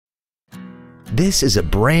This is a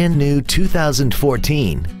brand new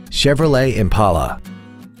 2014 Chevrolet Impala.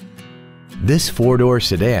 This four-door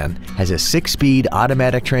sedan has a 6-speed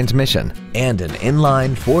automatic transmission and an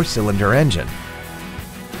inline 4-cylinder engine.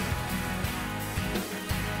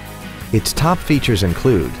 Its top features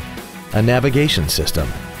include a navigation system,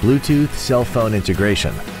 Bluetooth cell phone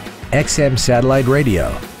integration, XM satellite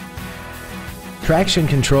radio, traction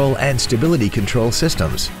control and stability control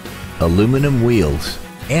systems, aluminum wheels,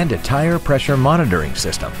 and a tire pressure monitoring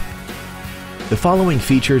system. The following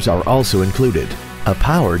features are also included: a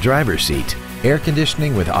power driver's seat, air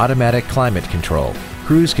conditioning with automatic climate control,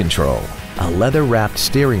 cruise control, a leather-wrapped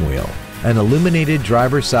steering wheel, an illuminated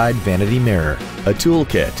driver's side vanity mirror, a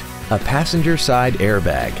toolkit, a passenger side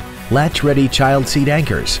airbag, latch-ready child seat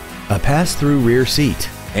anchors, a pass-through rear seat,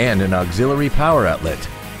 and an auxiliary power outlet.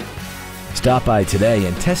 Stop by today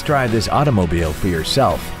and test drive this automobile for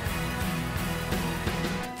yourself.